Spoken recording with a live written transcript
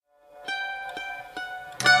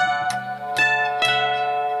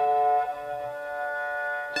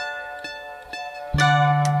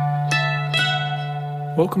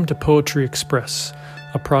Welcome to Poetry Express,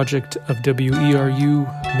 a project of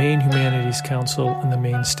WERU, Maine Humanities Council, and the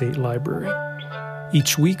Maine State Library.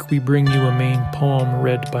 Each week we bring you a Maine poem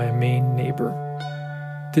read by a Maine neighbor.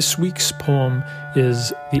 This week's poem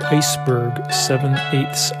is The Iceberg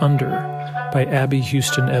 7/8 Under by Abby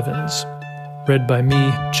Houston Evans, read by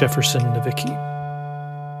me, Jefferson Nowicki.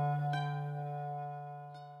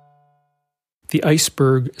 The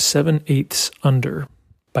Iceberg 7/8 Under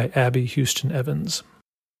by Abby Houston Evans.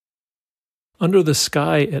 Under the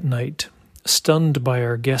sky at night, stunned by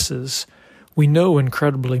our guesses, we know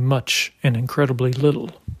incredibly much and incredibly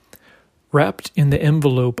little. Wrapped in the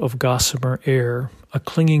envelope of gossamer air, a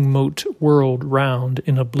clinging mote whirled round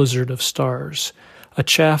in a blizzard of stars, a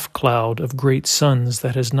chaff cloud of great suns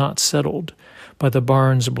that has not settled, by the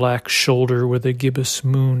barn's black shoulder where the gibbous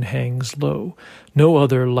moon hangs low, no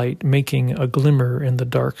other light making a glimmer in the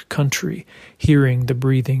dark country, hearing the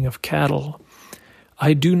breathing of cattle.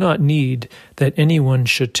 I do not need that anyone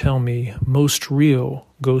should tell me most real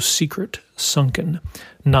goes secret, sunken,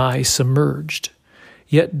 nigh submerged.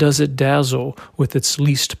 Yet does it dazzle with its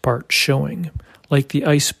least part showing, like the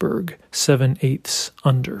iceberg 7/8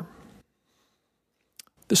 under.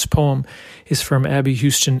 This poem is from Abby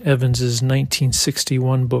Houston Evans's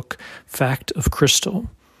 1961 book, Fact of Crystal.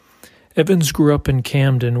 Evans grew up in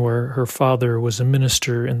Camden, where her father was a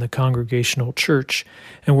minister in the Congregational Church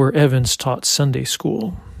and where Evans taught Sunday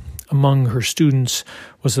school. Among her students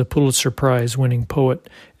was the Pulitzer Prize-winning poet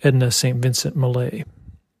Edna St. Vincent Millay.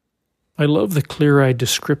 I love the clear-eyed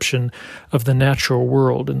description of the natural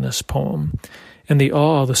world in this poem, and the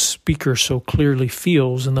awe the speaker so clearly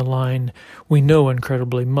feels in the line, "We know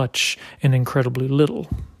incredibly much and incredibly little."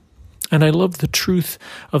 And I love the truth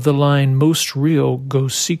of the line, "Most real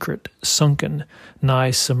goes secret, sunken,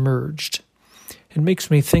 nigh submerged." It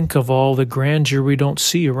makes me think of all the grandeur we don't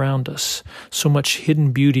see around us, so much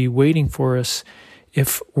hidden beauty waiting for us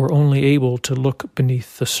if we're only able to look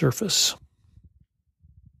beneath the surface.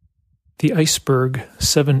 The Iceberg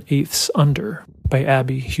 7/8 Under by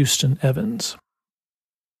Abby Houston Evans.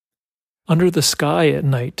 Under the sky at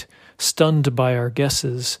night, stunned by our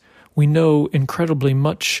guesses, we know incredibly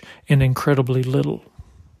much and incredibly little.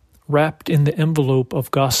 Wrapped in the envelope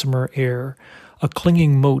of gossamer air, a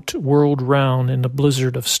clinging mote whirled round in a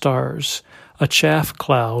blizzard of stars, a chaff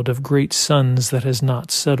cloud of great suns that has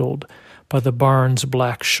not settled, by the barn's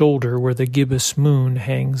black shoulder where the gibbous moon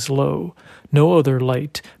hangs low, no other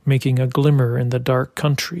light making a glimmer in the dark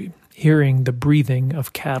country, hearing the breathing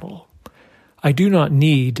of cattle. I do not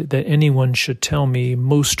need that anyone should tell me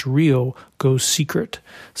most real goes secret,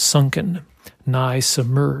 sunken, nigh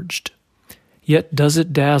submerged. Yet does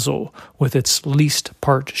it dazzle with its least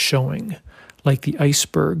part showing, like the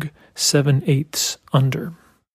iceberg 7/8 under.